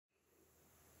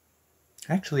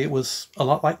Actually, it was a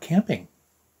lot like camping.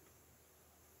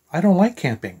 I don't like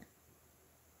camping.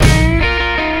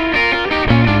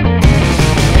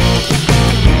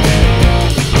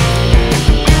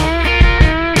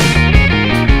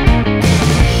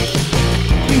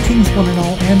 Greetings, one and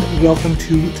all, and welcome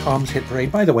to Tom's Hit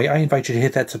Parade. By the way, I invite you to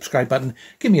hit that subscribe button,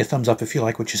 give me a thumbs up if you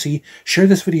like what you see, share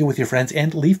this video with your friends,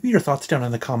 and leave me your thoughts down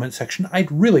in the comment section.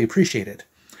 I'd really appreciate it.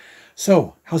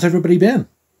 So, how's everybody been?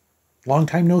 Long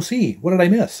time no see. What did I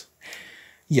miss?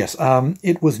 Yes,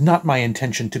 it was not my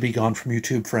intention to be gone from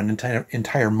YouTube for an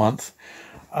entire month.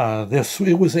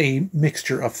 It was a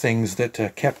mixture of things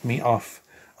that kept me off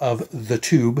of the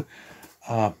tube.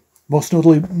 Most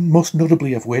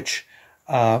notably of which,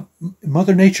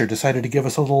 Mother Nature decided to give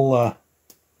us a little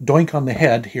doink on the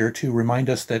head here to remind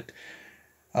us that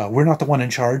we're not the one in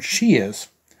charge. She is.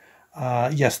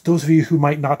 Yes, those of you who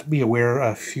might not be aware,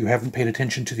 if you haven't paid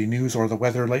attention to the news or the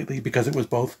weather lately, because it was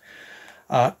both,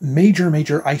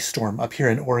 major ice storm up here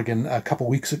in Oregon a couple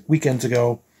weekends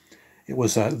ago. It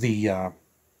was the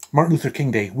Martin Luther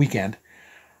King Day weekend.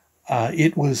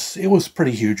 It was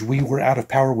pretty huge. We were out of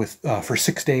power for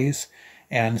 6 days,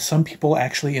 and some people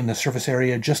actually in the service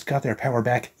area just got their power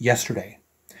back yesterday.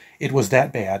 It was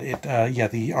that bad.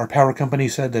 Our power company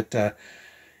said that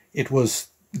it was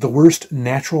the worst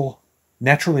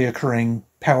naturally occurring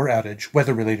power outage,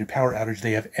 weather-related power outage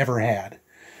they have ever had.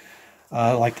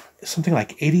 Something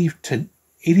like 80 to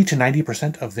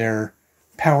 90% of their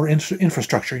power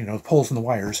infrastructure, the poles and the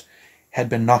wires, had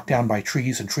been knocked down by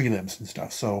trees and tree limbs and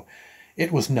stuff. So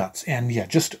it was nuts. And yeah,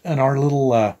 just in our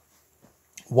little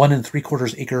 1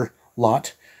 3/4 acre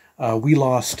lot, we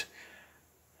lost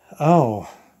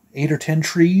 8 or 10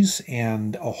 trees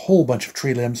and a whole bunch of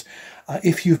tree limbs.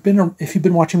 If you've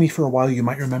been watching me for a while, you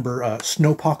might remember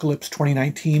Snowpocalypse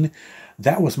 2019.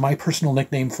 That was my personal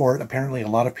nickname for it. Apparently, a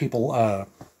lot of people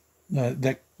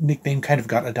that nickname kind of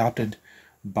got adopted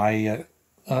by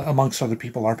amongst other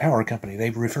people, our power company.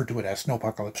 They referred to it as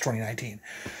Snowpocalypse 2019.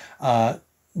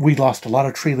 We lost a lot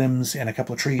of tree limbs and a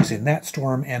couple of trees in that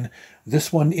storm, and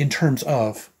this one, in terms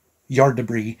of yard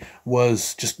debris,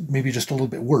 was maybe just a little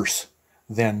bit worse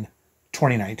than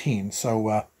 2019.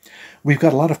 So we've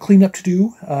got a lot of cleanup to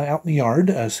do out in the yard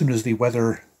as soon as the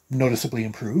weather noticeably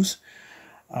improves.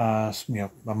 A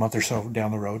month or so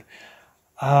down the road.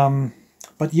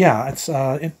 But yeah,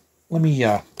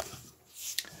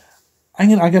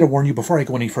 I got to warn you before I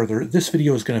go any further. This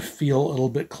video is going to feel a little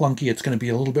bit clunky. It's going to be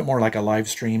a little bit more like a live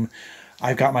stream.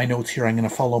 I've got my notes here. I'm going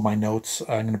to follow my notes.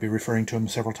 I'm going to be referring to them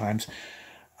several times.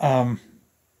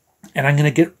 And I'm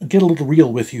going to get a little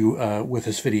real with you with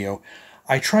this video.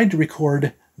 I tried to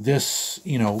record this,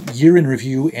 year in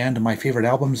review and my favorite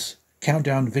albums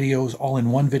countdown videos all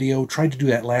in one video. Tried to do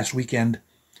that last weekend.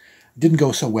 Didn't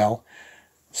go so well.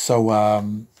 So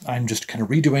I'm just kind of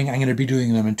redoing. I'm going to be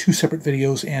doing them in 2 separate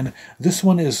videos, and this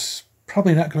one is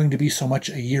probably not going to be so much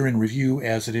a year in review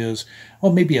as it is,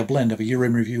 well, maybe a blend of a year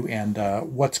in review and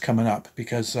what's coming up,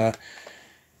 because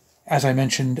as I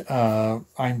mentioned,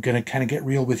 I'm going to kind of get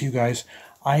real with you guys.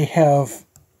 I have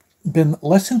been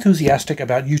less enthusiastic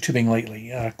about YouTubing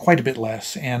lately, quite a bit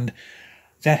less, and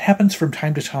that happens from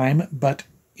time to time, but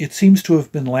it seems to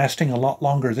have been lasting a lot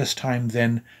longer this time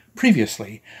than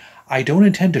previously. I don't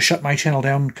intend to shut my channel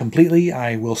down completely.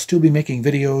 I will still be making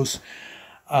videos.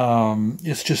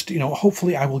 It's just,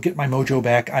 hopefully I will get my mojo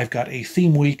back. I've got a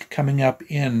theme week coming up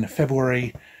in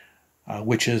February,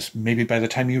 which is maybe by the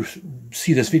time you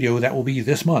see this video, that will be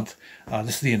this month.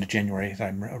 This is the end of January that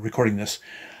I'm recording this.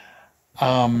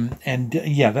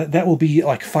 That will be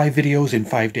like 5 videos in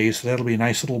 5 days, so that'll be a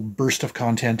nice little burst of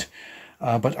content.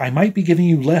 But I might be giving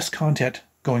you less content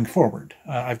going forward.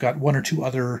 I've got 1 or 2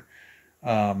 other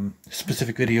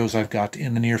specific videos I've got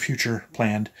in the near future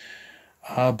planned.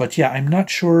 But yeah, I'm not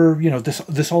sure,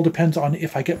 this all depends on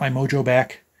if I get my mojo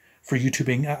back for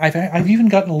YouTubing. I've even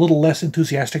gotten a little less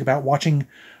enthusiastic about watching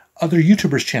other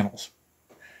YouTubers' channels.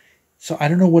 So I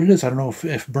don't know what it is. I don't know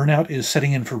if burnout is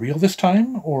setting in for real this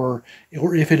time, or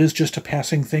if it is just a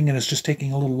passing thing and it's just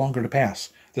taking a little longer to pass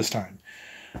this time.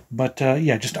 But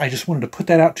I just wanted to put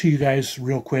that out to you guys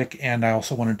real quick, and I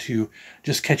also wanted to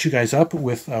just catch you guys up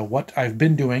with what I've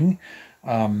been doing.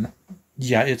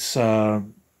 It's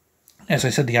as I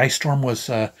said, the ice storm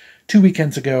was 2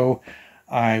 weekends ago.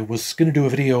 I was going to do a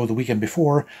video the weekend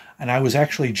before, and I was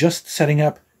actually just setting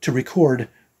up to record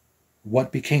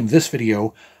what became this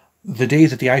video the day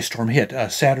that the ice storm hit,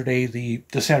 Saturday, the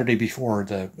Saturday before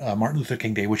the Martin Luther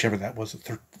King Day, whichever that was,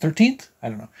 the 13th? I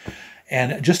don't know.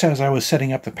 And just as I was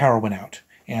setting up, the power went out.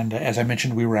 And as I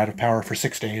mentioned, we were out of power for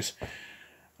 6 days.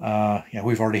 Yeah,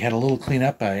 we've already had a little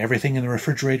cleanup. Everything in the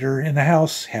refrigerator in the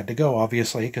house had to go,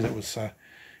 obviously, because it was,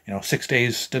 6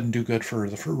 days didn't do good for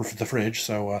the fridge.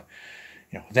 So,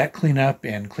 that cleanup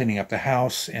and cleaning up the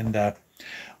house. And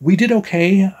we did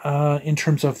okay in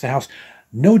terms of the house.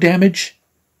 No damage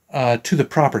to the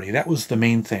property. That was the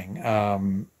main thing.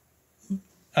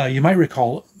 You might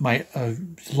recall, my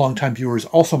longtime viewers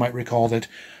also might recall that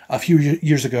a few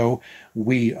years ago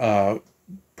we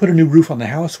put a new roof on the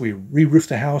house. We re-roofed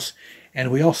the house,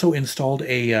 and we also installed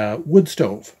a wood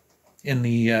stove in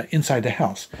the inside the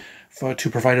house to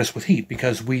provide us with heat,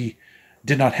 because we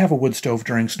did not have a wood stove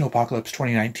during Snowpocalypse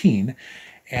 2019,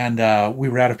 and we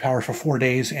were out of power for 4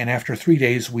 days, and after 3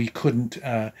 days we couldn't,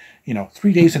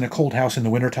 3 days in a cold house in the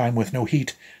wintertime with no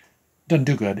heat doesn't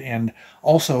do good. And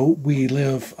also we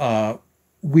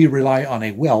rely on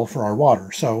a well for our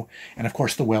water. So, and of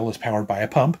course the well is powered by a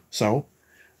pump, so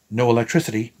no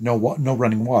electricity, no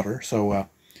running water. So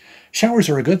showers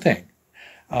are a good thing.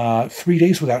 3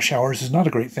 days without showers is not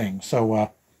a great thing.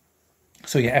 So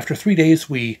yeah, after 3 days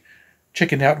we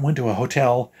chickened out and went to a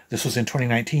hotel. This was in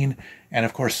 2019. And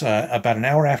of course, about an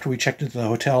hour after we checked into the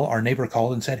hotel, our neighbor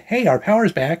called and said, "Hey, our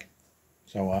power's back."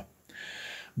 So,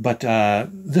 but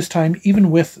this time,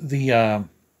 even with the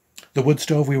wood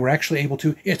stove, we were actually able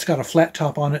to. It's got a flat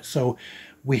top on it, so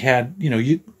we had,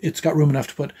 it's got room enough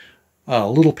to put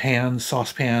little pans,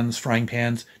 saucepans, frying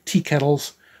pans, tea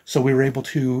kettles. So we were able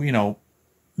to,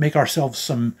 make ourselves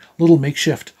some little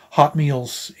makeshift hot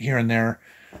meals here and there,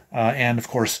 and of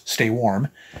course stay warm.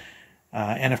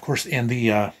 And of course, in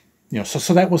the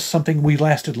so that was something. We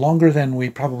lasted longer than we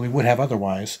probably would have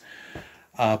otherwise.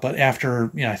 But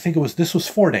after, I think this was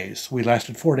 4 days. We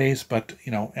lasted 4 days, but,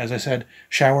 as I said,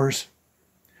 showers,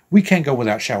 we can't go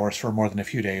without showers for more than a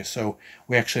few days. So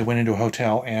we actually went into a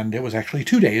hotel, and it was actually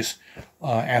 2 days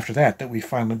after that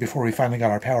before we finally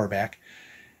got our power back.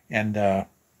 And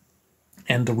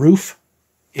the roof,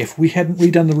 if we hadn't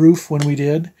redone the roof when we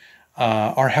did,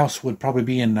 our house would probably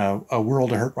be in a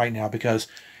world of hurt right now, because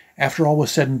after all was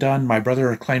said and done, my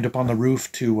brother climbed up on the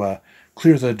roof to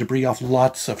clear the debris off.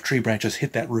 Lots of tree branches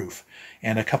hit that roof,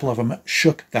 and a couple of them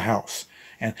shook the house.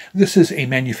 And this is a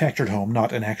manufactured home,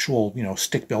 not an actual,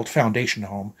 stick-built foundation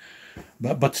home.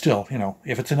 But still,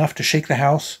 if it's enough to shake the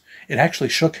house, it actually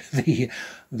shook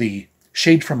the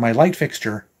shade from my light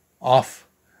fixture off.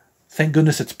 Thank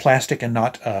goodness it's plastic and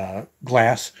not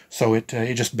glass, so it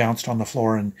just bounced on the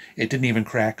floor, and it didn't even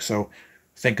crack. So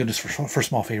thank goodness for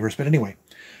small favors. But anyway,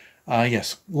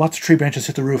 yes, lots of tree branches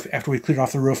hit the roof. After we cleared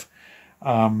off the roof,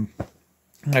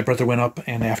 my brother went up,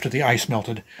 and after the ice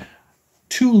melted,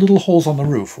 2 little holes on the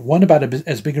roof, one about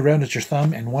as big around as your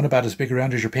thumb and one about as big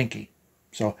around as your pinky.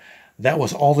 So that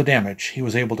was all the damage. He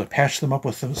was able to patch them up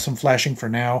with some flashing for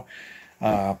now.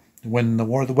 When the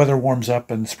weather warms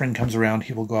up and spring comes around,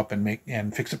 he will go up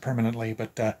and fix it permanently.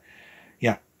 But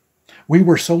yeah, we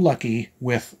were so lucky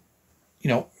with,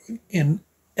 in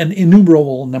an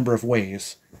innumerable number of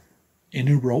ways.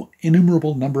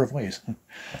 Innumerable number of ways.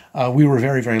 We were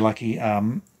very, very lucky.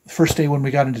 First day when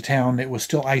we got into town, it was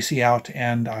still icy out,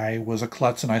 and I was a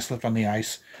klutz and I slipped on the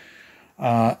ice.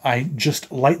 I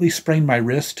just lightly sprained my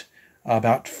wrist.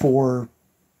 About 3 or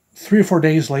 4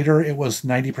 days later, it was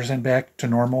 90% back to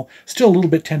normal. Still a little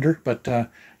bit tender, but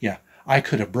yeah, I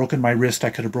could have broken my wrist.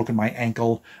 I could have broken my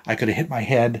ankle. I could have hit my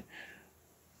head.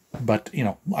 But,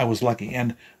 I was lucky.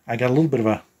 And I got a little bit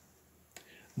of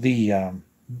the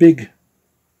big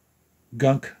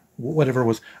gunk, whatever it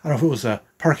was. I don't know if it was a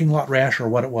parking lot rash or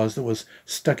what it was that was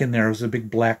stuck in there. It was a big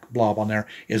black blob on there.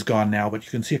 Is gone now, but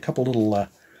you can see a couple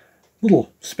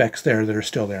little specks there that are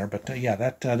still there. But yeah,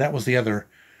 that was the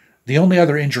only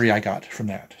other injury I got from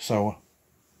that. So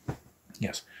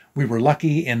yes, we were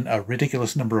lucky in a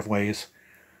ridiculous number of ways.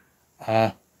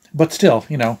 But still,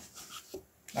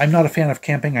 I'm not a fan of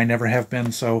camping. I never have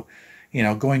been. So,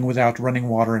 going without running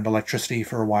water and electricity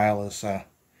for a while is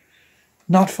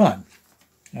not fun.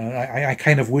 I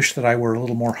kind of wish that I were a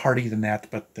little more hardy than that,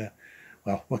 but,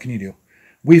 well, what can you do?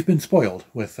 We've been spoiled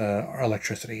with our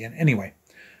electricity. And anyway,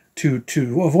 to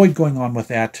avoid going on with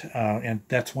that, and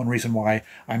that's one reason why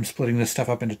I'm splitting this stuff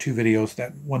up into 2 videos.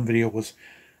 That one video was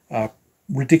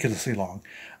ridiculously long.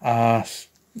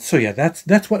 So yeah,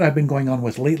 that's what I've been going on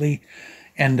with lately.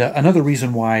 And another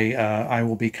reason why I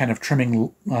will be kind of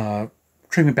trimming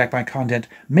back my content,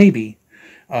 maybe.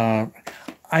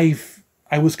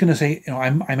 I was going to say,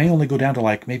 I may only go down to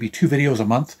like maybe 2 videos a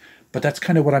month, but that's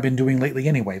kind of what I've been doing lately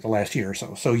anyway, the last year or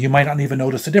so. So you might not even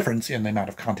notice a difference in the amount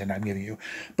of content I'm giving you.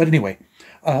 But anyway,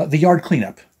 the yard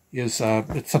cleanup is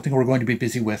it's something we're going to be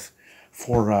busy with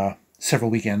for several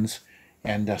weekends.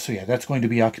 And so yeah, that's going to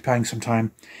be occupying some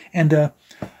time. And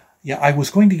Yeah, I was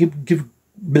going to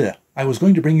I was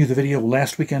going to bring you the video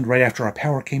last weekend right after our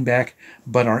power came back,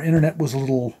 but our internet was a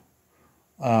little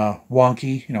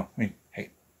wonky. You know, I mean, hey,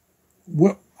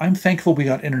 I'm thankful we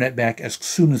got internet back as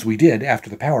soon as we did after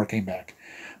the power came back.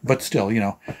 But still, you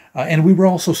know, and we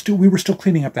were still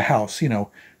cleaning up the house. You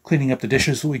know, cleaning up the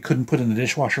dishes that we couldn't put in the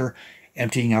dishwasher,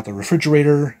 emptying out the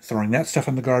refrigerator, throwing that stuff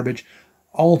in the garbage,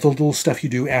 all the little stuff you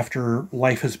do after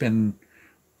life has been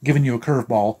giving you a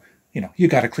curveball. You know, you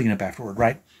got to clean up afterward,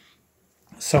 right?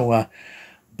 So,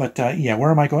 yeah,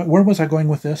 where am I going? Where was I going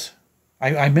with this?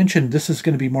 I mentioned this is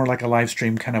going to be more like a live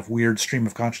stream, kind of weird stream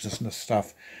of consciousness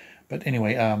stuff. But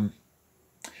anyway,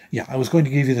 yeah, I was going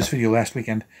to give you this video last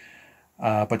weekend,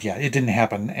 but yeah, it didn't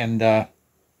happen. And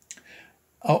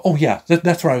oh yeah,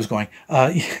 that's where I was going.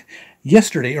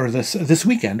 Yesterday or this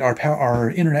weekend, our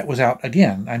internet was out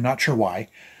again. I'm not sure why,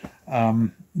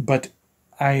 but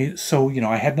so you know,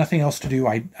 I had nothing else to do.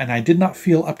 I did not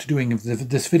feel up to doing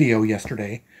this video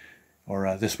yesterday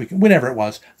or this weekend, whenever it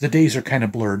was. The days are kind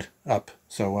of blurred up,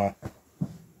 so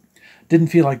didn't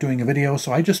feel like doing a video.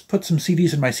 So I just put some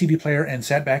CDs in my CD player and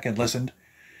sat back and listened.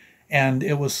 And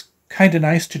it was kind of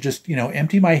nice to just, you know,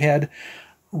 empty my head,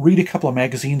 read a couple of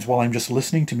magazines while I'm just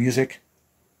listening to music,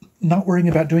 not worrying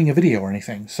about doing a video or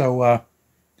anything. So,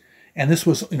 and this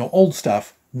was, you know, old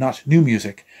stuff, not new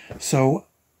music. So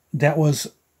that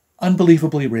was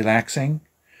unbelievably relaxing.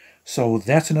 So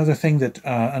that's another thing that,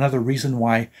 another reason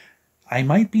why I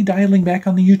might be dialing back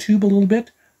on the YouTube a little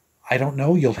bit. I don't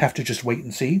know. You'll have to just wait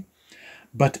and see.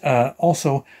 But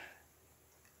also,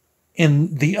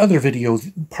 in the other video,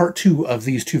 part 2 of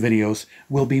these 2 videos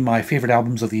will be my favorite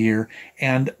albums of the year.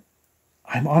 And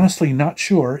I'm honestly not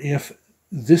sure if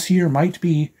this year might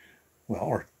be, well,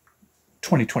 or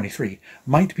 2023,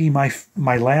 might be my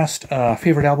last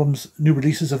favorite albums, new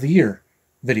releases of the year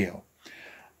video.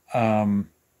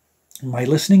 My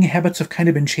listening habits have kind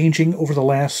of been changing over the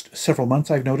last several months,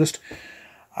 I've noticed.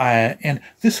 And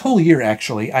this whole year,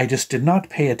 actually, I just did not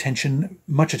pay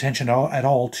much attention at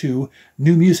all to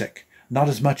new music. Not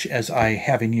as much as I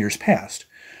have in years past.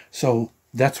 So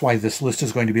that's why this list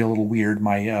is going to be a little weird,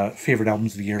 my favorite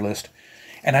albums of the year list.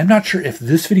 And I'm not sure if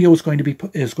this video is going to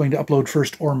upload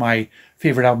first or my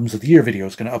favorite albums of the year video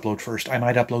is going to upload first. I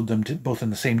might upload them both in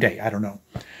the same day. I don't know.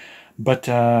 But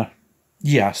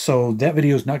yeah, so that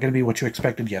video is not going to be what you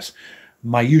expected. Yes,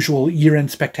 my usual year-end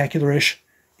spectacular-ish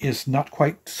is not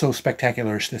quite so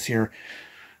spectacular-ish this year.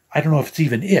 I don't know if it's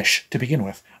even ish to begin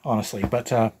with, honestly.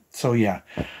 But so yeah.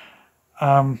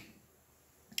 So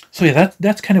yeah,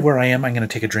 that's kind of where I am. I'm going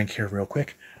to take a drink here real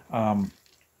quick. I'm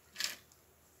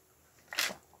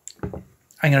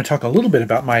going to talk a little bit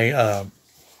about my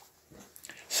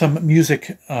some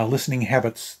music listening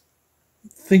habits,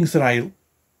 things that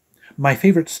my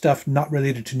favorite stuff not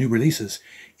related to new releases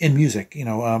in music, you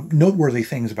know, noteworthy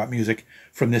things about music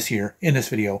from this year in this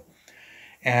video.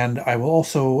 And I will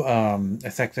also,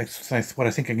 that's what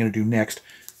I think I'm going to do next.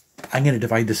 I'm going to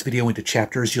divide this video into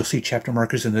chapters. You'll see chapter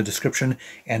markers in the description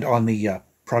and on the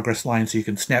progress line, so you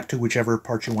can snap to whichever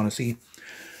part you want to see.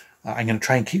 I'm going to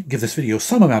try and give this video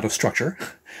some amount of structure.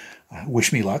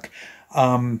 Wish me luck.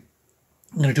 I'm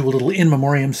going to do a little in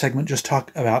memoriam segment, just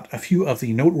talk about a few of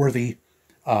the noteworthy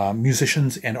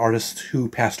musicians and artists who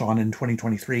passed on in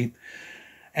 2023.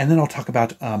 And then I'll talk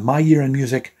about my year in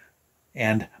music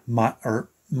and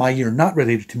my year not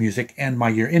related to music and my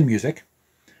year in music.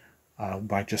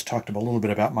 I just talked a little bit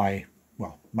about my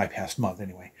past month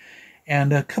anyway.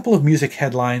 And a couple of music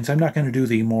headlines. I'm not going to do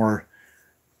the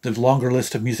longer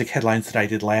list of music headlines that I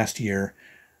did last year,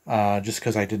 just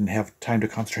because I didn't have time to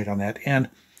concentrate on that. And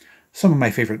some of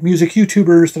my favorite music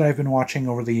YouTubers that I've been watching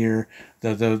over the year,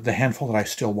 the handful that I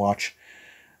still watch,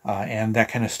 and that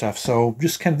kind of stuff. So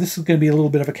just kind of, this is going to be a little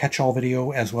bit of a catch-all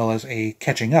video as well as a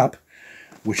catching up,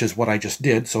 which is what I just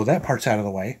did. So that part's out of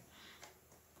the way.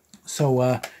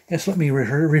 So, yes, let me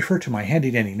refer to my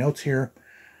handy-dandy notes here.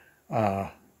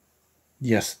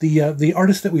 Yes, the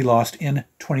artists that we lost in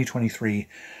 2023.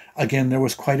 Again, there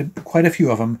was quite a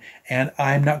few of them, and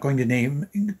I'm not going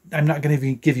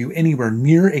to give you anywhere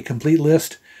near a complete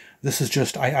list. This is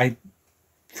just,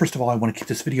 first of all, I want to keep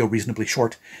this video reasonably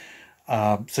short.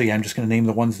 So yeah, I'm just going to name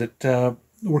the ones that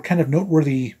were kind of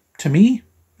noteworthy to me,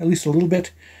 at least a little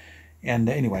bit. And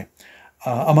anyway,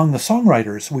 among the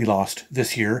songwriters we lost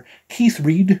this year, Keith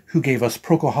Reid, who gave us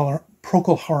Procol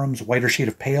Harum's Whiter Shade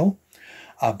of Pale,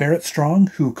 Barrett Strong,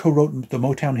 who co-wrote the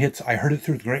Motown hits I Heard It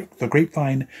Through the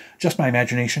Grapevine, Just My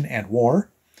Imagination, and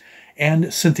War,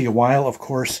 and Cynthia Weil, of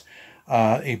course,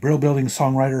 a Brill-Building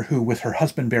songwriter who, with her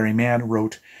husband Barry Mann,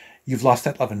 wrote You've Lost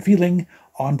That Love and Feeling,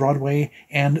 On Broadway,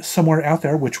 and Somewhere Out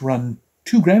There, which won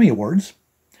 2 Grammy Awards.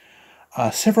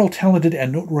 Several talented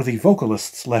and noteworthy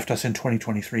vocalists left us in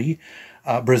 2023.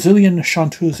 Brazilian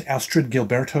chanteuse Astrid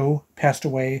Gilberto passed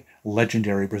away,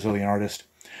 legendary Brazilian artist.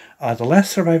 The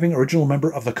last surviving original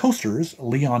member of the Coasters,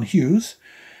 Leon Hughes,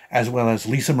 as well as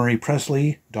Lisa Marie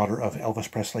Presley, daughter of Elvis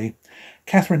Presley,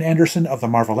 Catherine Anderson of the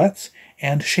Marvelettes,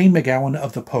 and Shane McGowan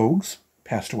of the Pogues,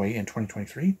 passed away in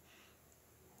 2023.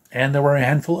 And there were a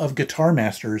handful of guitar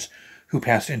masters who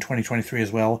passed in 2023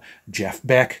 as well. Jeff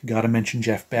Beck, gotta mention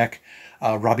Jeff Beck,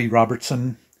 Robbie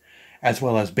Robertson, as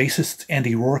well as bassists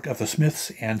Andy Rourke of the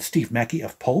Smiths and Steve Mackey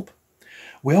of Pulp.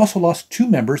 We also lost 2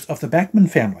 members of the Bachman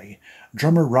family,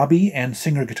 drummer Robbie and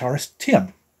singer-guitarist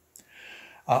Tim.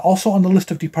 Also on the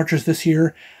list of departures this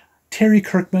year, Terry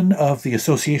Kirkman of the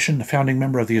Association, the founding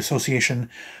member of the Association.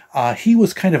 He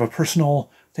was kind of a personal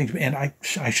thing, and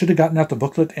I should have gotten out the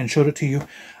booklet and showed it to you.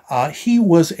 He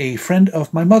was a friend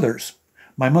of my mother's.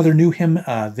 My mother knew him.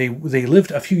 They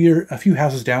lived a few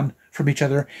houses down from each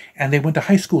other, and they went to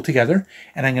high school together.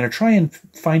 And I'm going to try and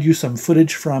find you some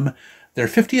footage from their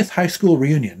 50th high school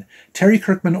reunion. Terry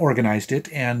Kirkman organized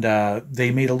it, and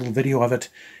they made a little video of it.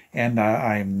 And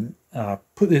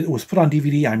it was put on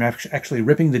DVD. I'm actually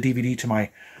ripping the DVD to my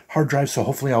hard drive, so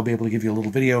hopefully I'll be able to give you a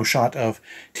little video shot of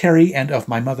Terry and of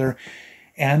my mother.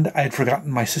 And I had forgotten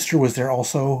my sister was there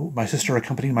also. My sister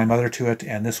accompanied my mother to it,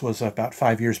 and this was about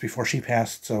 5 years before she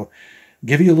passed. So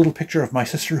give you a little picture of my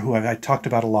sister, who I talked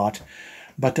about a lot.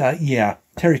 But yeah,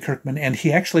 Terry Kirkman. And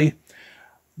he actually,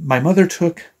 my mother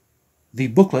took the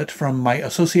booklet from my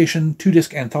Association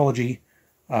 2-disc anthology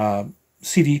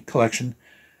CD collection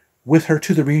with her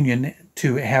to the reunion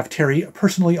to have Terry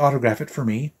personally autograph it for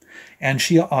me. And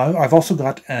I've also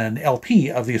got an LP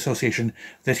of the Association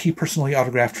that he personally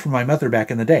autographed for my mother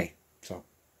back in the day. So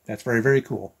that's very, very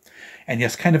cool. And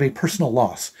yes, kind of a personal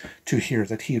loss to hear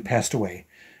that he had passed away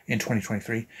in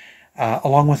 2023.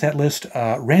 Along with that list,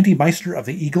 Randy Meister of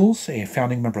the Eagles, a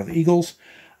founding member of the Eagles,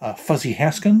 Fuzzy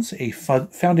Haskins, a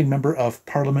founding member of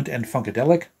Parliament and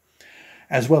Funkadelic,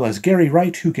 as well as Gary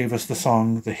Wright, who gave us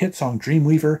the hit song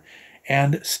Dreamweaver,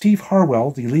 and Steve Harwell,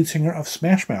 the lead singer of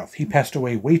Smash Mouth. He passed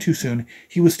away way too soon.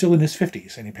 He was still in his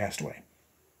 50s, and he passed away.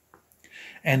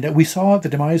 And we saw the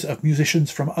demise of musicians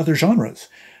from other genres.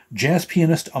 Jazz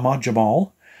pianist Ahmad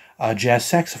Jamal, jazz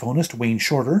saxophonist Wayne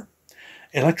Shorter,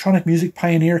 electronic music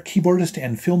pioneer, keyboardist,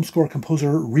 and film score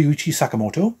composer Ryuichi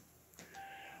Sakamoto,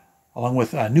 along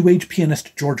with new age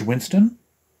pianist George Winston,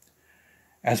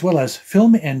 as well as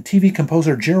film and TV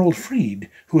composer Gerald Fried,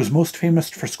 who is most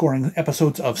famous for scoring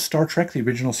episodes of Star Trek, the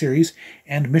original series,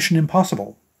 and Mission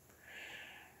Impossible.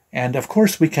 And of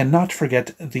course, we cannot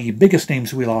forget the biggest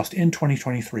names we lost in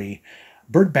 2023,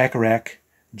 Burt Bacharach,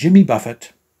 Jimmy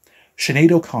Buffett,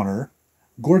 Sinead O'Connor,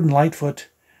 Gordon Lightfoot,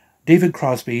 David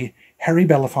Crosby, Harry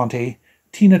Belafonte,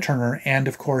 Tina Turner, and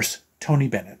of course, Tony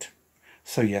Bennett.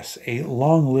 So yes, a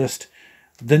long list.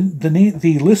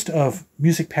 The list of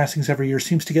music passings every year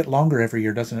seems to get longer every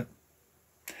year, doesn't it?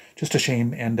 Just a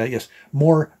shame. And yes,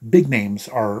 more big names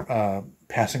are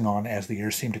passing on as the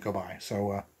years seem to go by.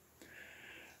 So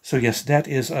yes, that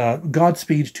is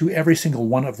Godspeed to every single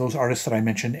one of those artists that I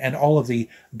mentioned, and all of the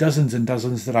dozens and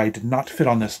dozens that I did not fit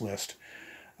on this list.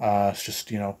 It's just,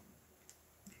 you know,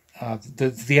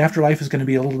 the afterlife is going to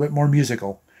be a little bit more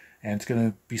musical, and it's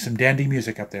going to be some dandy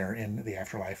music up there in the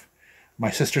afterlife. My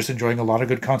sister's enjoying a lot of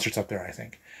good concerts up there, I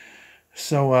think.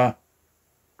 So,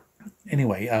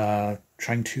 anyway,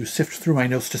 trying to sift through my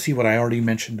notes to see what I already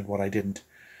mentioned and what I didn't.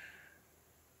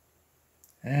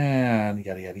 And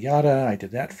yada, yada, yada. I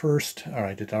did that first. Or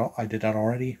I did that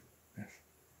already.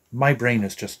 My brain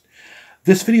is just...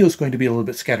 This video is going to be a little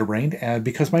bit scatterbrained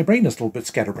because my brain is a little bit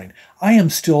scatterbrained. I am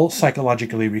still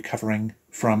psychologically recovering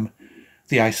from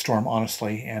the ice storm,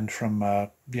 honestly, and from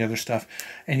the other stuff.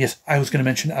 And yes, I was going to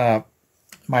mention...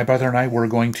 my brother and I were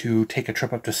going to take a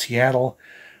trip up to Seattle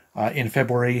in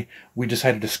February. We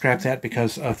decided to scrap that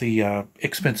because of the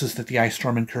expenses that the ice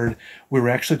storm incurred. We were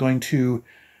actually going to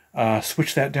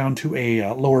switch that down to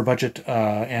a lower budget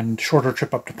and shorter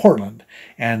trip up to Portland.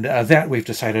 And that we've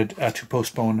decided to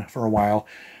postpone for a while.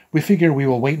 We figure we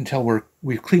will wait until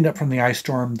we've cleaned up from the ice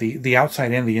storm, the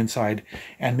outside and the inside,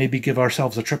 and maybe give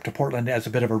ourselves a trip to Portland as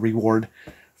a bit of a reward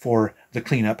for the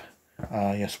cleanup.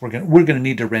 Yes, we're gonna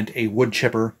need to rent a wood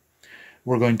chipper.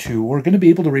 We're gonna be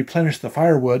able to replenish the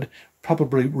firewood,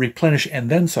 probably replenish and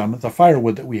then some the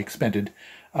firewood that we expended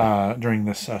during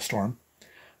this storm.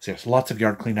 So yes, lots of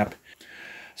yard cleanup.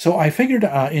 So I figured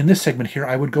in this segment here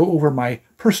I would go over my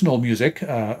personal music,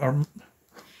 or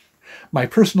my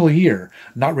personal year,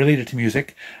 not related to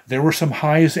music. There were some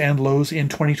highs and lows in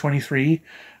 2023.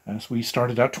 As we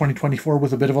started out 2024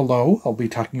 with a bit of a low. I'll be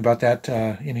talking about that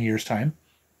in a year's time.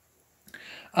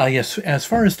 Yes, as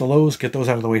far as the lows, get those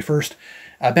out of the way first.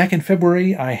 Back in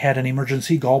February, I had an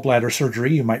emergency gallbladder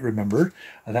surgery, you might remember.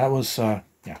 That was,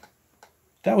 yeah,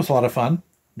 that was a lot of fun.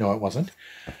 No, it wasn't.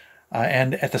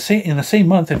 And at in the same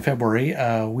month in February,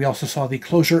 we also saw the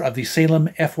closure of the Salem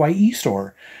FYE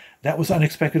store. That was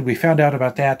unexpected. We found out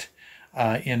about that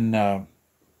in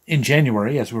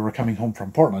January as we were coming home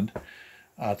from Portland,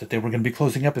 that they were going to be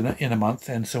closing up in a month.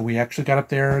 And so we actually got up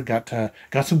there, got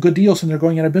some good deals, and they're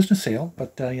going at a business sale.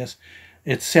 But yes,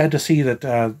 it's sad to see that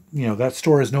that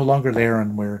store is no longer there,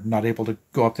 and we're not able to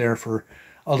go up there for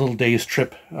a little day's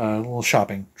trip, a little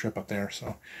shopping trip up there.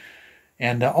 So,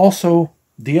 and also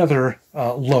the other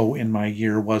low in my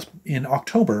year was in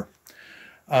October.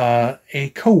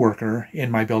 A co-worker in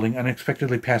my building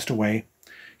unexpectedly passed away.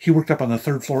 He worked up on the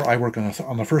 3rd floor. I work on the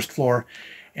 1st floor.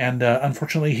 And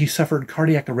unfortunately, he suffered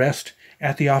cardiac arrest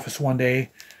at the office one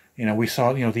day. We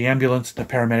saw, the ambulance, the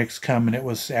paramedics come, and it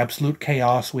was absolute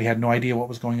chaos. We had no idea what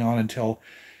was going on until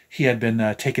he had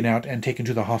been taken out and taken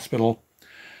to the hospital.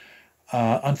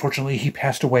 Unfortunately, he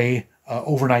passed away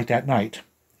overnight that night.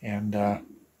 And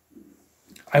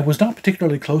I was not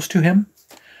particularly close to him,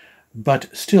 but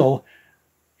still,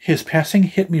 his passing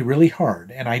hit me really hard,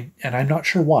 and I'm not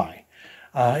sure why.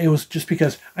 It was just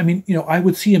because, I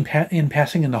would see him in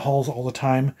passing in the halls all the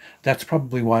time. That's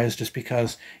probably why, is just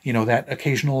because, that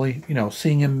occasionally,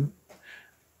 seeing him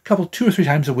two or three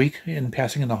times a week in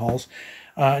passing in the halls,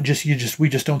 we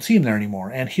just don't see him there anymore.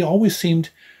 And he always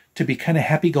seemed to be kind of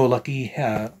happy-go-lucky,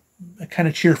 kind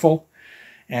of cheerful.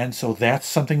 And so that's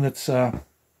something that's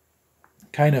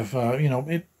kind of,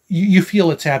 you feel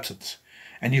its absence,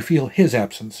 and you feel his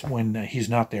absence when he's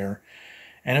not there.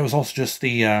 And it was also just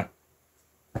the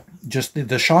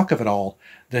shock of it all,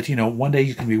 that one day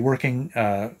you can be working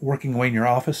away in your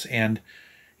office, and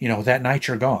that night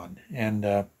you're gone.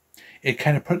 And it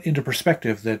kind of put into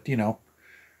perspective that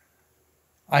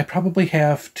I probably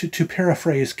have, to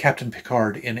paraphrase Captain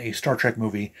Picard in a Star Trek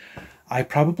movie, I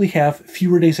probably have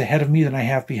fewer days ahead of me than I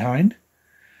have behind.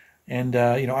 And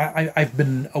I've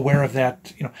been aware of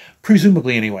that,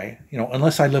 presumably anyway,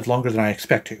 unless I live longer than I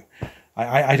expect to.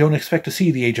 I don't expect to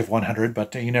see the age of 100,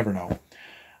 but you never know.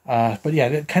 But yeah,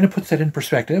 it kind of puts that in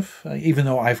perspective, even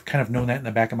though I've kind of known that in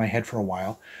the back of my head for a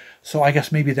while. So I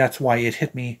guess maybe that's why it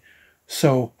hit me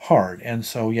so hard. And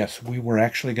so, yes, we were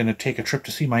actually going to take a trip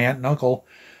to see my aunt and uncle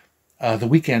the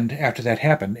weekend after that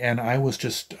happened. And I was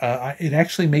just, it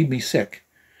actually made me sick.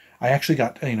 I actually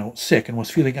got, sick and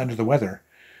was feeling under the weather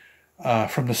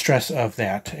from the stress of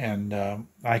that. And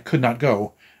I could not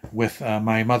go with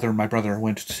my mother and my brother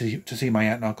went to see my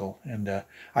aunt and uncle. And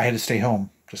I had to stay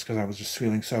home, just because I was just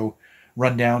feeling so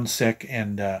run down, sick,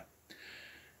 and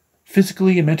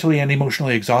physically and mentally and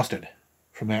emotionally exhausted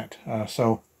from that.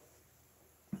 So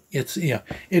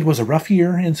it was a rough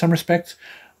year in some respects,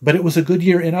 but it was a good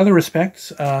year in other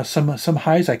respects. Some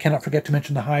highs. I cannot forget to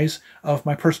mention the highs of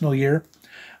my personal year.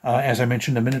 As I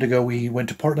mentioned a minute ago, we went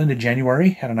to Portland in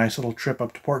January, had a nice little trip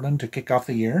up to Portland to kick off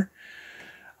the year.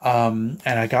 And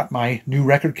I got my new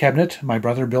record cabinet. My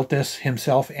brother built this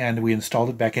himself, and we installed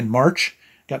it back in March.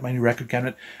 Got my new record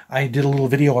cabinet. I did a little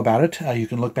video about it. You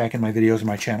can look back in my videos on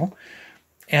my channel.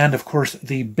 And of course,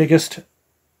 the best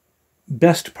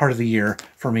part of the year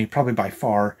for me, probably by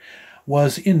far,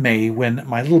 was in May when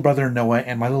my little brother Noah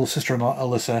and my little sister-in-law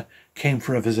Alyssa came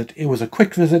for a visit. It was a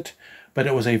quick visit, but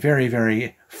it was a very,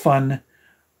 very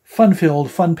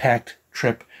fun-filled, fun-packed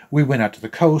trip. We went out to the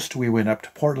coast. We went up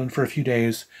to Portland for a few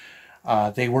days.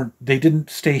 They didn't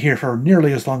stay here for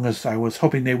nearly as long as I was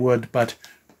hoping they would, but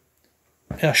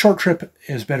a short trip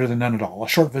is better than none at all. A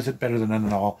short visit better than none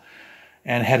at all.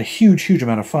 And had a huge, huge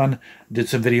amount of fun. Did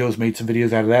some videos, made some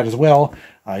videos out of that as well.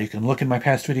 You can look in my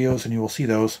past videos and you will see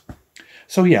those.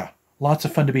 So yeah, lots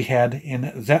of fun to be had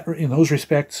in those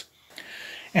respects.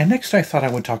 And next I thought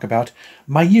I would talk about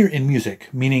my year in music,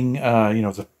 meaning,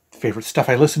 the favorite stuff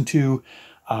I listened to,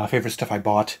 favorite stuff I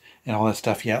bought, and all that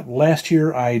stuff. Yeah, last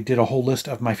year I did a whole list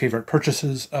of my favorite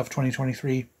purchases of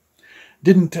 2023.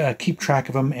 Didn't keep track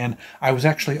of them, and I was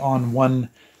actually on one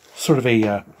sort of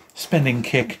a spending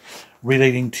kick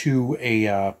relating to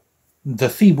the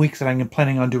theme week that I'm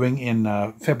planning on doing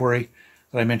in February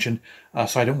that I mentioned,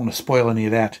 so I don't want to spoil any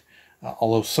of that,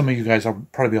 although some of you guys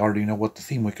probably already know what the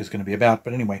theme week is going to be about.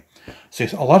 But anyway, so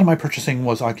a lot of my purchasing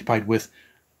was occupied with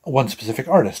one specific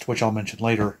artist, which I'll mention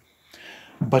later.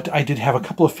 But I did have a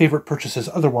couple of favorite purchases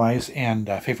otherwise, and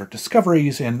favorite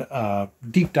discoveries, and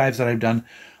deep dives that I've done,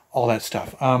 all that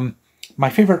stuff. My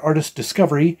favorite artist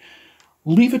discovery,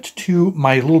 leave it to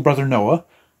my little brother Noah,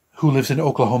 who lives in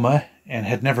Oklahoma and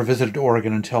had never visited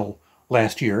Oregon until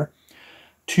last year,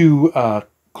 to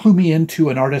clue me into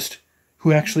an artist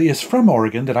who actually is from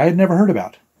Oregon that I had never heard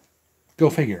about. Go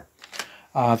figure.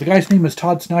 The guy's name is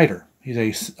Todd Snyder.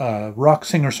 He's a rock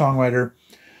singer-songwriter.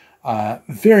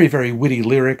 Very, very witty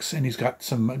lyrics, and he's got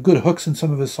some good hooks in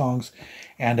some of his songs.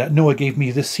 And Noah gave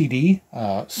me this CD,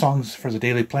 Songs for the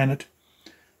Daily Planet.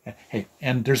 Hey,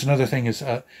 and there's another thing is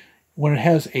when it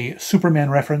has a Superman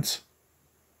reference,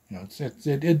 you know,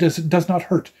 it does not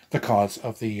hurt the cause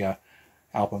of the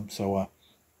album. So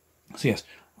yes,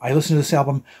 I listened to this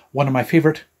album. One of my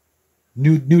favorite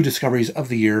new discoveries of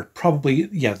the year, probably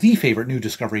the favorite new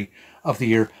discovery of the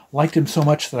year. Liked him so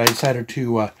much that I decided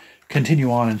to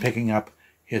continue on and picking up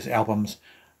his albums.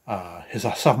 His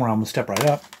sophomore album, Step Right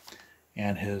Up,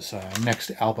 and his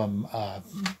next album,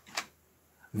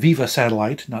 Viva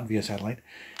Satellite, not Via Satellite,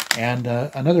 and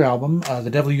another album, The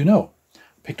Devil You Know.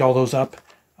 Picked all those up.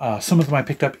 Some of them I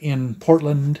picked up in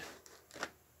Portland,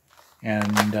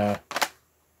 and I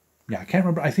can't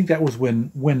remember. I think that was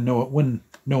when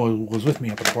Noah was with me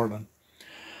up in Portland.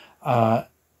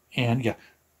 And yeah,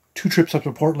 2 trips up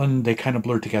to Portland, they kind of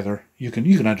blurred together. You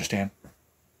can understand,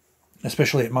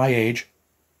 especially at my age.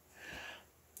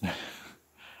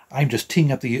 I'm just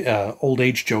teeing up the old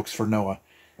age jokes for Noah.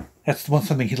 That's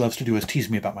something he loves to do, is tease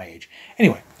me about my age.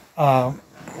 Anyway,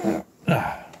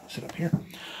 sit up here.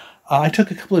 I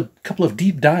took a couple of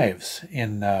deep dives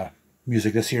in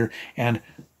music this year, and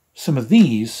some of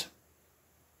these.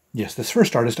 Yes, this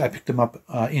first artist, I picked them up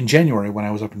in January when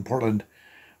I was up in Portland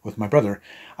with my brother.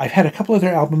 I've had a couple of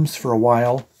their albums for a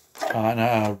while.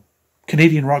 A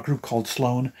Canadian rock group called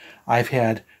Sloan. I've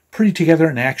had Pretty Together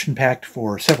and Action Packed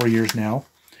for several years now,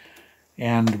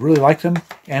 and really like them.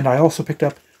 And I also picked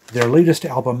up their latest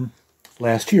album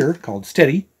last year called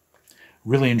Steady.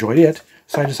 Really enjoyed it,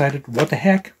 so I decided, what the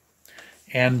heck?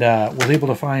 And was able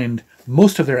to find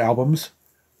most of their albums,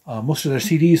 most of their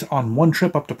CDs on one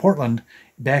trip up to Portland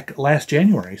back last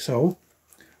January. So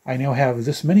I now have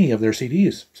this many of their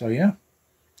CDs. So yeah.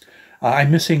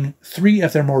 I'm missing 3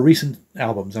 of their more recent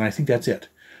albums, and I think that's it.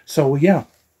 So yeah,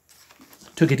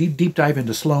 took a deep dive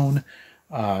into Sloan.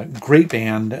 Great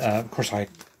band. Of course, I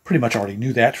pretty much already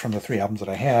knew that from the 3 albums that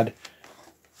I had.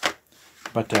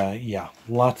 But yeah,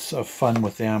 lots of fun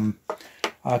with them.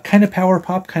 Kind of power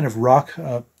pop, kind of rock,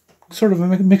 sort of a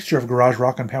mixture of garage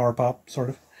rock and power pop, sort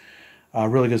of.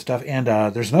 Really good stuff. And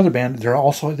there's another band. They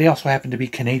also happen to be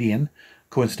Canadian,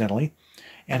 coincidentally.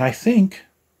 And I think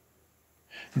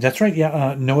that's right.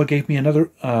 Yeah, Noah gave me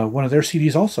another one of their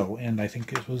CDs also, and I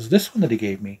think it was this one that he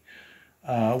gave me.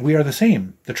 We Are the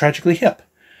Same, The Tragically Hip.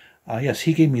 Yes,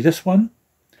 he gave me this one,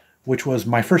 which was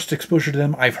my first exposure to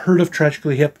them. I've heard of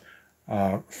Tragically Hip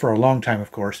for a long time,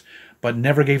 of course, but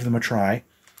never gave them a try.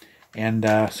 And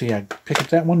so yeah, picked up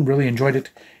that one, really enjoyed it.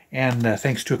 And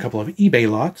thanks to a couple of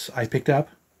eBay lots, I picked up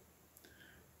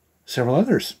several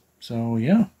others. So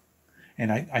yeah, and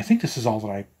I think this is all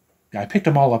that I picked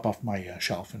them all up off my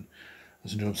shelf and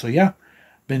listened to them. So yeah,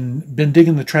 been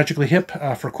digging the Tragically Hip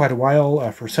for quite a while,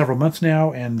 for several months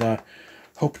now, and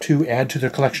hope to add to their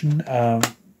collection,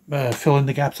 fill in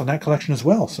the gaps on that collection as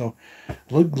well. So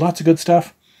lots of good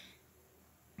stuff.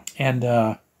 And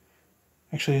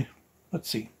actually, let's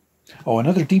see. Oh,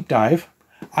 another deep dive.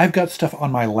 I've got stuff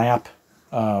on my lap,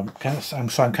 so I'm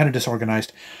kind of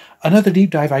disorganized. Another deep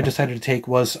dive I decided to take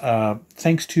was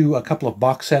thanks to a couple of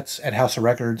box sets at House of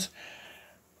Records.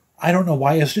 I don't know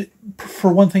why.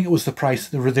 For one thing, it was the price.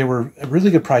 They were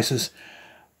really good prices,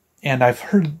 and I've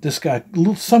heard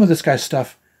some of this guy's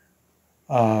stuff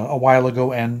a while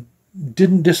ago and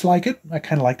didn't dislike it. I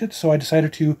kind of liked it, so I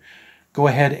decided to go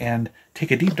ahead and take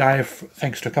a deep dive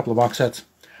thanks to a couple of box sets.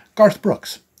 Garth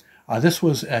Brooks. This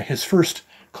was his first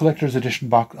collector's edition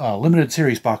limited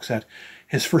series box set.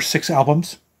 His first 6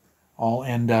 albums,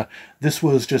 and this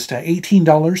was just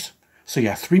 $18. So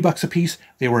yeah, $3 a piece.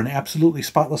 They were in absolutely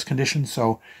spotless condition.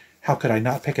 So how could I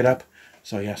not pick it up?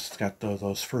 So yes, it's got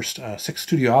those first 6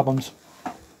 studio albums.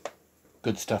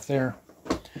 Good stuff there.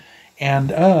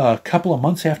 And a couple of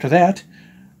months after that,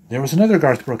 there was another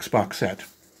Garth Brooks box set.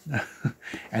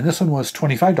 And this one was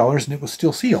 $25, and it was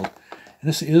still sealed. And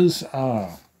this is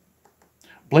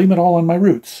Blame It All on My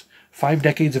Roots, 5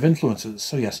 Decades of Influences.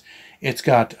 So yes, it's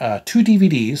got 2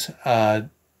 DVDs.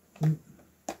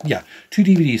 2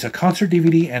 DVDs, a concert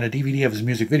DVD and a DVD of his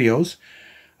music videos,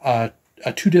 a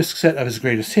 2-disc set of his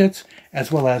greatest hits,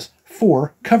 as well as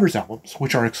 4 covers albums,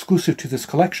 which are exclusive to this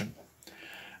collection.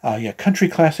 Country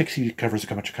classics. He covers a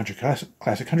bunch of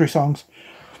classic country songs.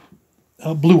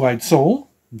 Blue-Eyed Soul.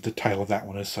 The title of that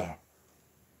one is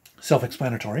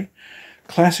self-explanatory.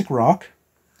 Classic rock,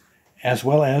 as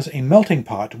well as a melting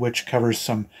pot, which covers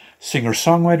some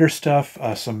singer-songwriter stuff,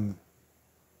 some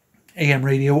AM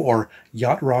radio or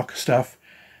yacht rock stuff,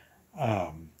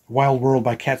 Wild World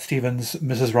by Cat Stevens,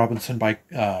 Mrs. Robinson by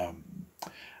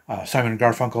Simon and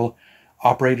Garfunkel,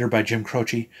 Operator by Jim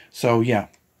Croce. So yeah,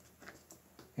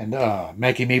 and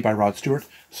Maggie May by Rod Stewart.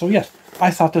 So yes,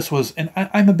 I thought this was, and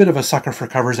I'm a bit of a sucker for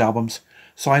covers albums,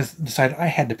 so I decided I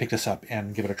had to pick this up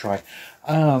and give it a try.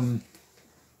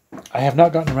 I have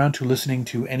not gotten around to listening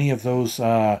to any of those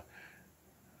 14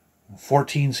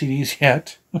 CDs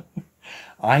yet.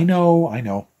 I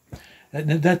know.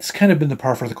 That's kind of been the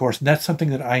par for the course. And that's something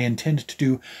that I intend to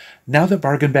do. Now that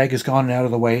Bargain Bag is gone and out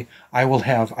of the way, I won't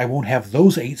have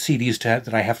those 8 CDs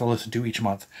that I have to listen to each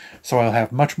month. So I'll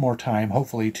have much more time,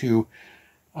 hopefully, to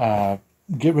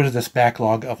get rid of this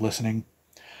backlog of listening.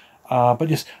 But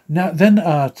yes,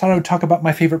 thought I would talk about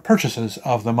my favorite purchases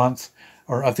of the month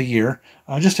or of the year.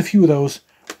 Just a few of those.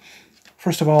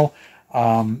 First of all,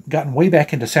 gotten way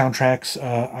back into soundtracks.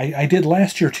 I did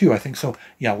last year too, I think. So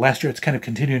yeah, last year. It's kind of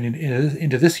continuing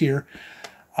into this year.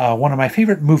 One of my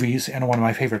favorite movies and one of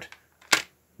my favorite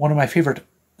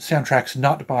soundtracks,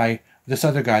 not by this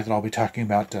other guy that I'll be talking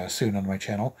about soon on my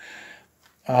channel.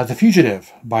 The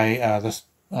Fugitive by the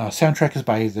soundtrack is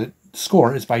by the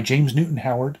score is by James Newton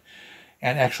Howard,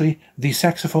 and actually the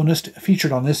saxophonist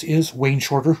featured on this is Wayne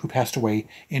Shorter, who passed away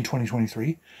in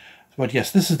 2023. But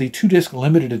yes, this is the 2-disc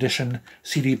limited edition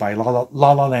CD by La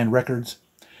La Land Records.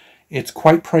 It's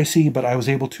quite pricey, but I was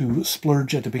able to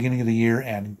splurge at the beginning of the year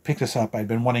and pick this up. I'd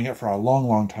been wanting it for a long,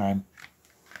 long time.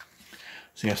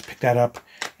 So yes, pick that up.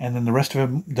 And then the rest of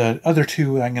them, the other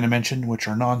two I'm going to mention, which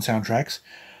are non-soundtracks,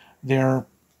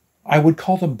 I would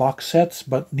call them box sets,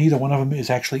 but neither one of them is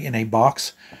actually in a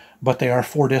box. But they are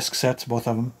 4-disc sets, both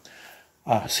of them.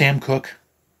 Sam Cooke.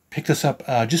 Picked this up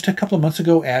just a couple of months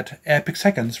ago at Epic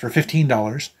Seconds for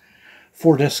 $15.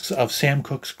 4 discs of Sam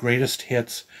Cooke's greatest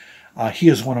hits. He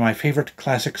is one of my favorite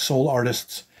classic soul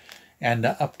artists, and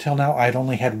up till now I'd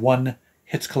only had one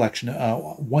hits collection,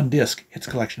 1-disc hits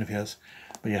collection of his.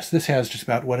 But yes, this has just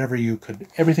about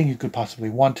everything you could possibly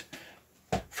want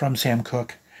from Sam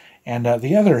Cooke. And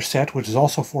the other set, which is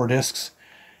also 4 discs,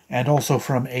 and also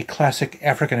from a classic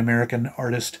African-American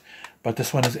artist, but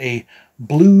this one is a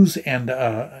blues, and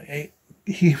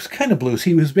he was kind of blues.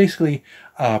 He was basically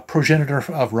a progenitor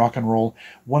of rock and roll,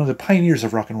 one of the pioneers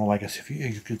of rock and roll, I guess, if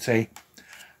you could say.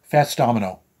 Fats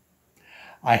Domino.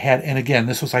 And again,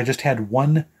 I just had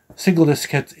one single disc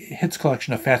hits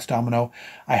collection of Fats Domino.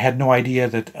 I had no idea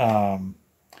that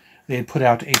they had put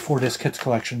out a 4-disc hits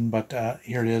collection, but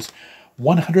here it is.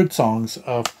 100 songs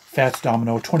of Fats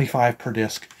Domino, 25 per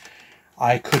disc.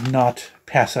 I could not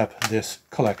pass up this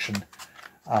collection.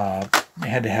 I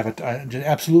had to have it. I just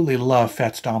absolutely love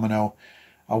Fats Domino.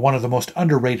 One of the most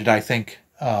underrated, I think,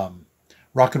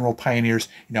 rock and roll pioneers.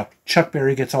 Chuck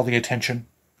Berry gets all the attention,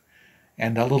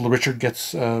 and Little Richard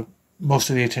gets most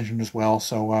of the attention as well.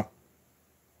 So,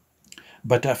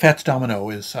 but Fats Domino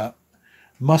is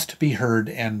must be heard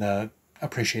and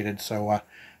appreciated. So,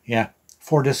 yeah,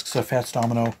 4 discs of Fats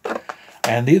Domino,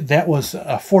 and that was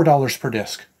 $4 per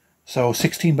disc. So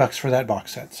 $16 for that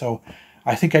box set. So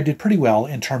I think I did pretty well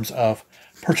in terms of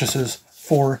purchases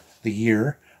for the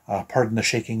year. Pardon the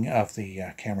shaking of the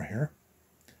camera here.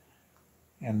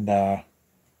 And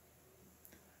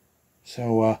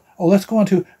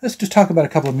let's just talk about a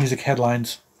couple of music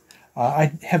headlines.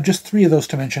 I have just 3 of those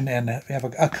to mention, and have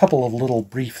a couple of little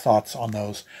brief thoughts on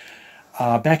those.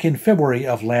 Back in February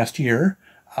of last year,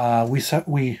 we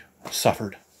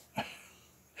suffered.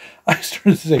 I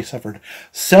started to say suffered.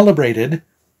 Celebrated.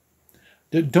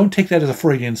 Don't take that as a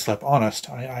Freudian slip. Honest,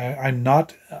 I'm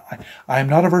not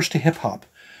averse to hip hop,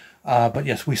 but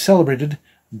yes, we celebrated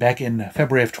back in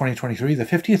February of 2023 the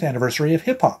 50th anniversary of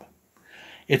hip hop.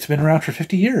 It's been around for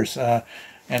 50 years, and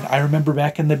I remember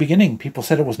back in the beginning, people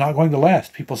said it was not going to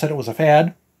last. People said it was a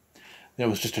fad. It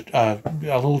was just a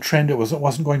little trend. It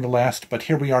wasn't going to last. But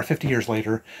here we are, 50 years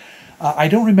later. I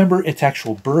don't remember its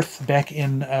actual birth back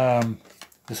in.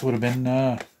 This would have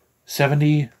been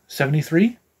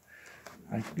 73.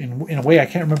 In a way, I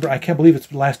can't remember. I can't believe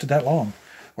it's lasted that long,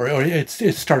 or it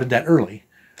started that early.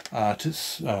 Meant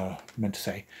to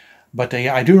say, but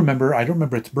I do remember. I don't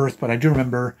remember its birth, but I do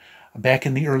remember back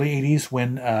in the early '80s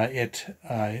when it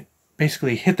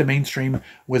basically hit the mainstream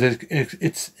with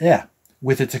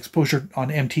its exposure on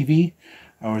MTV.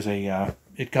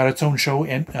 It got its own show,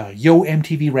 and Yo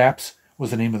MTV Raps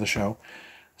was the name of the show.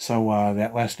 So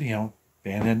that lasted,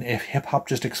 and then hip hop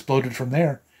just exploded from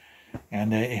there,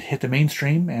 and it hit the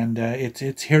mainstream, and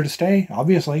it's here to stay.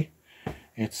 Obviously,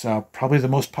 it's probably the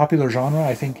most popular genre.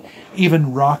 I think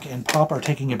even rock and pop are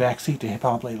taking a backseat to hip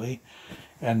hop lately,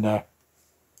 and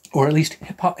or at least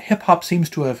hip hop seems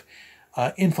to have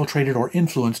infiltrated or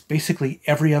influenced basically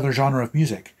every other genre of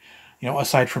music.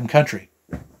 aside from country.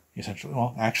 Essentially,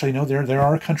 well, actually, no, there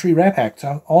are country rap acts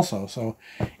also, so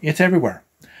it's everywhere.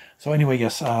 So anyway,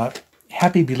 yes,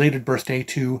 happy belated birthday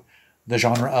to the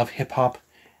genre of hip-hop.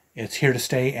 It's here to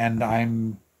stay, and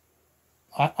I'm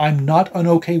not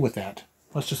unokay with that.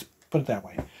 Let's just put it that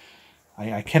way.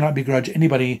 I cannot begrudge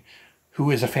anybody who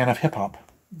is a fan of hip-hop.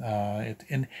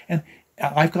 And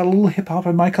I've got a little hip-hop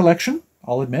in my collection,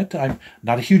 I'll admit. I'm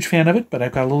not a huge fan of it, but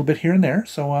I've got a little bit here and there.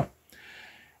 So,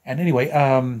 and anyway,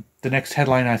 the next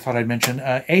headline I thought I'd mention,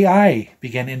 AI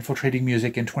began infiltrating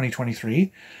music in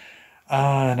 2023.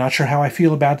 Not sure how I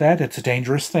feel about that. It's a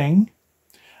dangerous thing.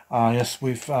 Yes,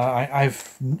 I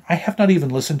have not even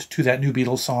listened to that new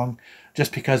Beatles song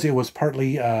just because it was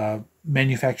partly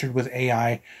manufactured with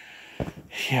AI.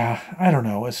 Yeah, I don't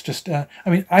know. It's just, I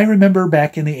mean, I remember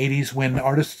back in the 80s when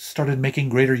artists started making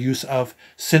greater use of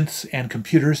synths and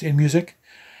computers in music.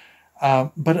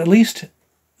 But at least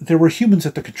there were humans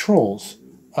at the controls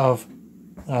of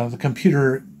the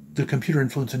computer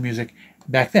influence in music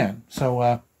back then.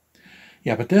 So,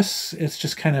 yeah, but it's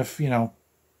just kind of,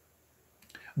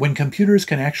 when computers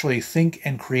can actually think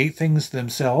and create things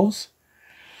themselves,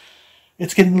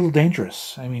 it's getting a little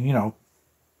dangerous. I mean,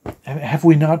 have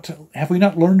we not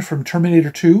learned from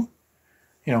Terminator 2?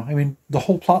 I mean, the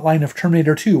whole plot line of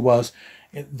Terminator 2 was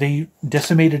they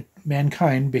decimated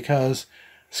mankind because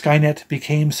Skynet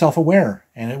became self-aware,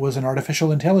 and it was an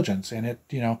artificial intelligence, and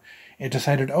it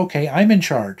decided, okay, I'm in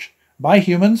charge. Bye,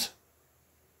 humans.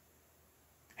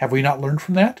 Have we not learned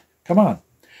from that? Come on.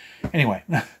 Anyway,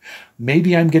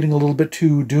 maybe I'm getting a little bit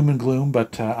too doom and gloom,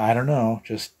 but I don't know.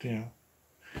 Just,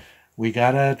 we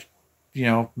gotta,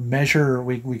 measure,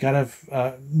 we gotta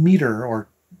meter or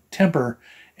temper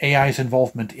AI's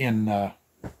involvement in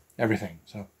everything.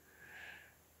 So,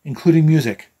 including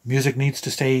music. Music needs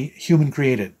to stay human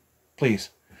created,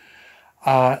 please.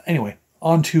 Anyway,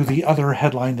 on to the other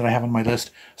headline that I have on my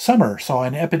list. Summer saw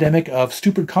an epidemic of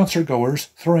stupid concert goers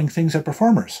throwing things at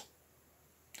performers.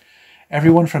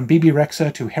 Everyone from BB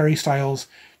Rexa to Harry Styles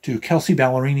to Kelsey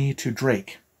Ballerini to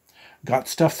Drake got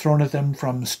stuff thrown at them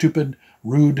from stupid,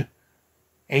 rude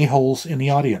a-holes in the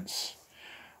audience.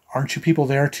 Aren't you people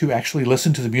there to actually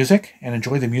listen to the music and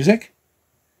enjoy the music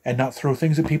and not throw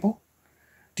things at people?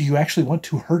 Do you actually want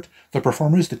to hurt the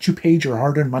performers that you paid your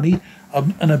hard-earned money,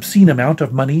 an obscene amount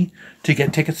of money, to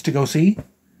get tickets to go see?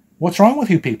 What's wrong with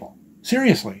you people?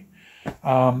 Seriously.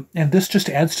 And this just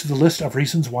adds to the list of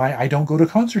reasons why I don't go to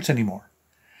concerts anymore.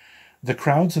 The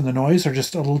crowds and the noise are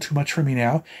just a little too much for me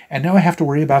now, and now I have to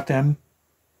worry about them,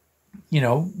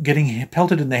 getting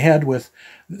pelted in the head with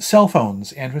cell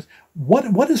phones and with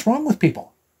what is wrong with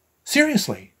people?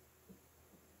 Seriously.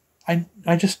 I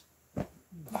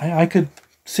could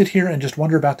sit here and just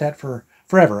wonder about that for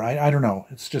forever. I don't know.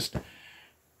 It's just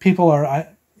people are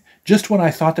just when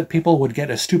I thought that people would get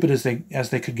as stupid as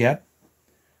they could get,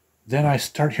 then I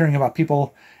start hearing about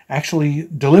people actually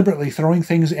deliberately throwing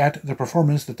things at the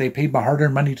performance that they paid my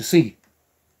hard-earned money to see.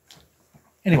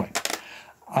 Anyway,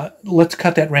 let's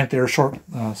cut that rant there short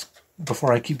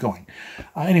before I keep going.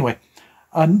 Anyway,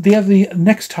 the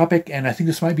next topic, and I think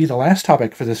this might be the last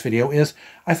topic for this video, is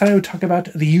I thought I would talk about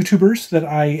the YouTubers that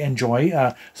I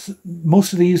enjoy.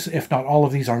 Most of these, if not all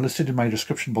of these, are listed in my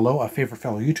description below of favorite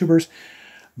fellow YouTubers,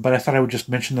 but I thought I would just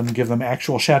mention them and give them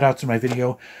actual shout-outs in my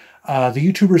video.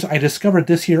 The YouTubers I discovered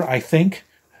this year, I think,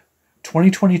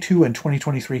 2022 and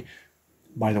 2023.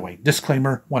 By the way,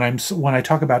 disclaimer, when I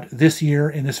talk about this year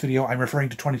in this video, I'm referring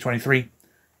to 2023.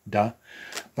 Duh.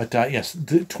 But yes,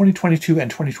 the 2022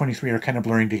 and 2023 are kind of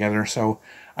blurring together, so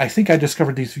I think I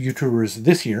discovered these YouTubers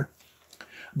this year.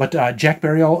 But Jack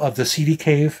Burial of the CD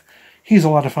Cave, he's a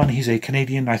lot of fun. He's a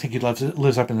Canadian. I think he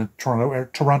lives up in the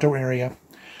Toronto area.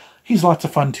 He's lots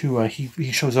of fun too.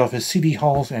 He shows off his CD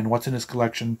hauls and what's in his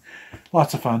collection.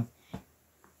 Lots of fun.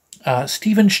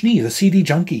 Stephen Schnee, the CD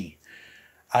Junkie.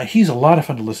 He's a lot of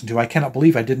fun to listen to. I cannot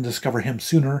believe I didn't discover him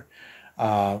sooner.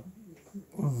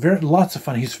 Lots of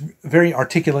fun. He's very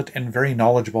articulate and very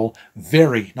knowledgeable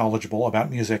about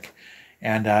music.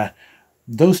 And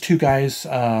those two guys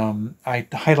I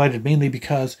highlighted mainly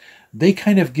because they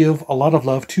kind of give a lot of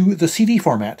love to the CD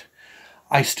format.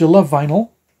 I still love vinyl.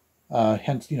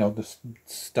 Hence, this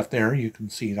stuff there, you can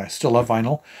see I still love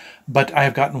vinyl. But I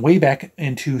have gotten way back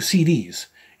into CDs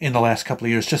in the last couple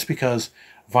of years just because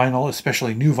vinyl,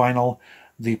 especially new vinyl,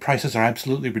 the prices are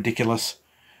absolutely ridiculous.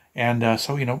 And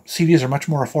so, CDs are much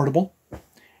more affordable.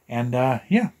 And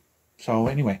yeah, so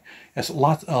anyway, yes,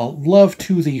 lots of love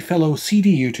to the fellow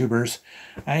CD YouTubers.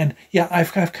 And yeah,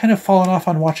 I've kind of fallen off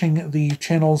on watching the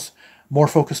channels more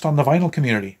focused on the vinyl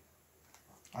community.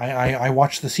 I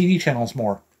watch the CD channels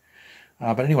more.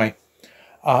 But anyway,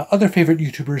 Other favorite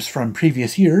YouTubers from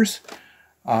previous years,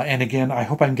 and again, I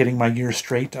hope I'm getting my years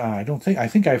straight. I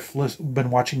think I've been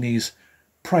watching these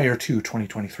prior to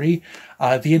 2023.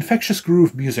 The Infectious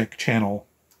Groove Music channel,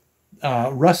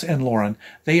 Russ and Lauren,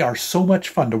 they are so much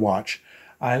fun to watch.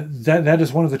 That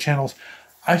is one of the channels.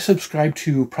 I subscribe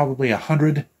to probably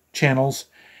 100 channels,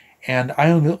 and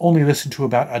I only listen to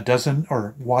about a dozen,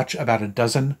 or watch about a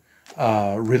dozen,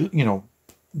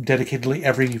 dedicatedly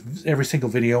every single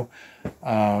video.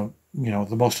 The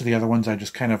most of the other ones I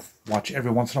just kind of watch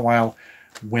every once in a while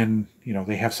when,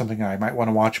 they have something I might want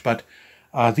to watch. But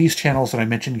these channels that I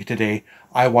mentioned today,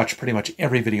 I watch pretty much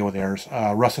every video of theirs.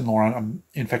 Russ and Lauren,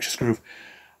 Infectious Groove,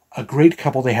 a great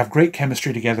couple. They have great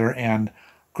chemistry together and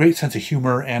great sense of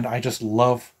humor, and I just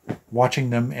love watching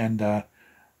them, and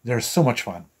they're so much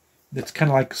fun. It's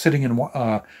kind of like sitting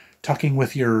and talking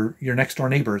with your next door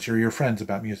neighbors or your friends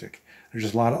about music. They're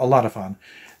just a lot of fun.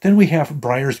 Then we have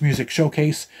Bryer's Music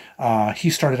Showcase. He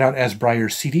started out as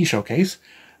Bryer's CD Showcase,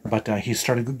 but he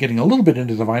started getting a little bit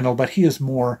into the vinyl, but he is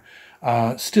more,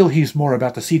 he's more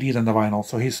about the CD than the vinyl,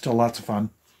 so he's still lots of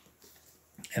fun.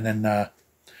 And then,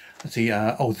 let's see,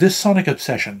 This Sonic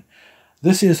Obsession.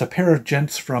 This is a pair of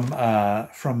gents from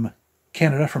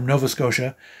Canada, from Nova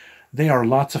Scotia. They are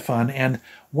lots of fun, and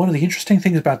one of the interesting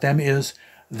things about them is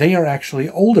they are actually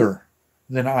older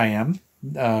than I am.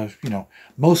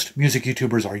 Most music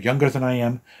YouTubers are younger than I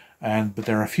am, but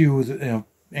there are a few,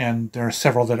 and there are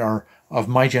several that are of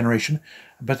my generation,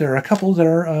 but there are a couple that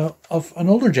are of an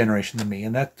older generation than me,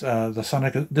 and that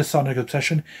This Sonic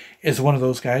Obsession is one of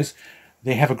those guys.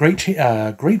 They have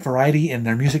a great variety in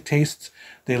their music tastes.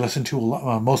 They listen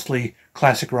to mostly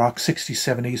classic rock, 60s,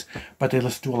 70s, but they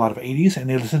listen to a lot of 80s, and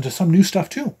they listen to some new stuff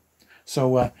too.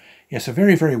 So, yes, a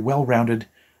very, very well-rounded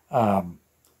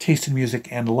taste in music,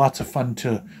 and lots of fun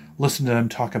to listen to them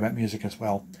talk about music as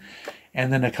well.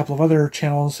 And then a couple of other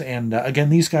channels, and again,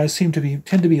 these guys tend to be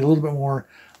a little bit more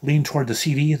lean toward the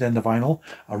CD than the vinyl.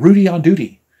 Rudy on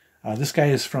Duty. This guy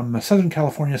is from Southern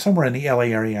California, somewhere in the LA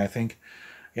area, I think.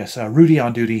 Yes, Rudy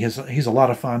on Duty. He's a lot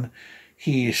of fun.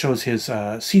 He shows his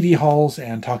CD hauls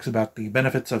and talks about the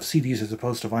benefits of CDs as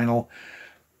opposed to vinyl,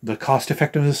 the cost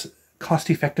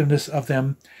effectiveness of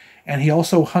them, and he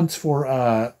also hunts for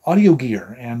audio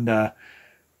gear and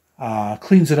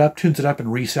cleans it up, tunes it up, and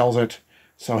resells it.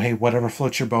 So hey, whatever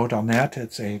floats your boat on that,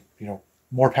 it's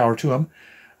more power to him.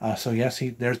 So yes,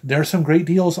 there's some great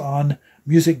deals on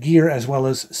music gear, as well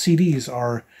as CDs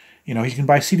are. You can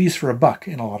buy CDs for $1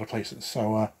 in a lot of places.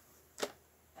 So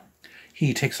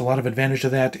he takes a lot of advantage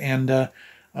of that and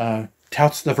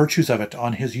touts the virtues of it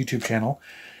on his YouTube channel.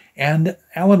 And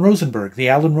Alan Rosenberg, the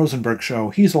Alan Rosenberg Show,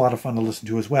 he's a lot of fun to listen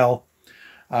to as well.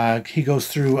 He goes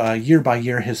through year by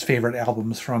year his favorite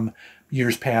albums from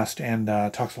years past, and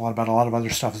talks a lot about a lot of other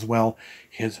stuff as well.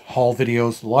 His haul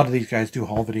videos, a lot of these guys do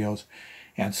haul videos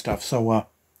and stuff. So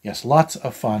yes, lots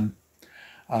of fun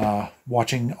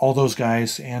watching all those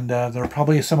guys, and there are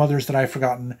probably some others that I've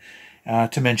forgotten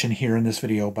to mention here in this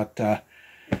video, but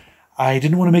I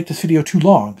didn't want to make this video too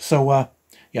long. So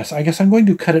yes, I guess I'm going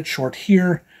to cut it short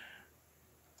here.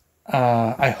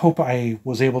 I hope I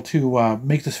was able to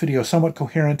make this video somewhat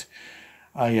coherent.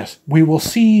 Yes, we will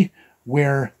see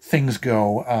where things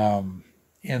go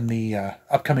in the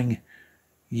upcoming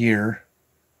year.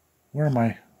 Where am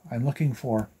I? I'm looking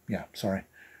for... Yeah, sorry.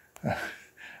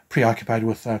 Preoccupied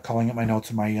with calling up my notes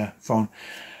on my phone.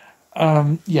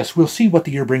 Yes, we'll see what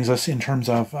the year brings us in terms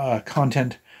of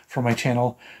content for my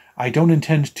channel. I don't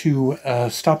intend to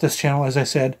stop this channel, as I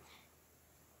said,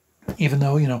 even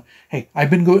though, hey, I've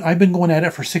been going at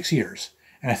it for 6 years,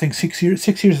 and I think 6 years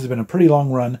has been a pretty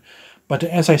long run. But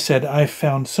as I said, I've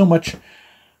found so much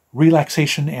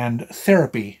relaxation and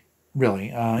therapy, really,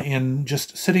 in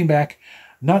just sitting back,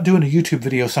 not doing a YouTube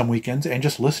video some weekends, and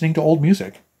just listening to old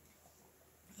music.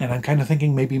 And I'm kind of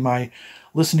thinking maybe my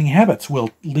listening habits will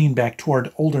lean back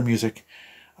toward older music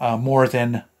more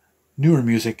than newer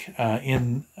music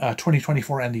in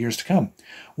 2024 and the years to come.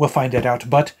 We'll find that out.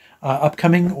 But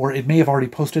upcoming, or it may have already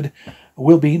posted,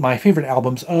 will be my favorite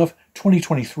albums of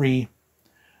 2023.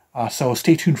 So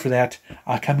stay tuned for that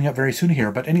coming up very soon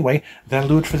here. But anyway, that'll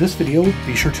do it for this video.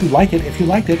 Be sure to like it if you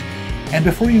liked it. And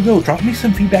before you go, drop me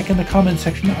some feedback in the comments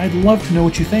section. I'd love to know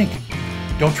what you think.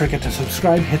 Don't forget to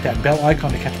subscribe, hit that bell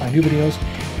icon to catch my new videos,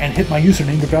 and hit my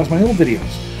username to browse my old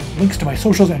videos. Links to my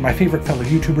socials and my favorite fellow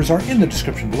YouTubers are in the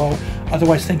description below.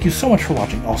 Otherwise, thank you so much for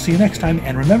watching. I'll see you next time,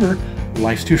 and remember,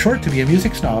 life's too short to be a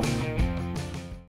music snob.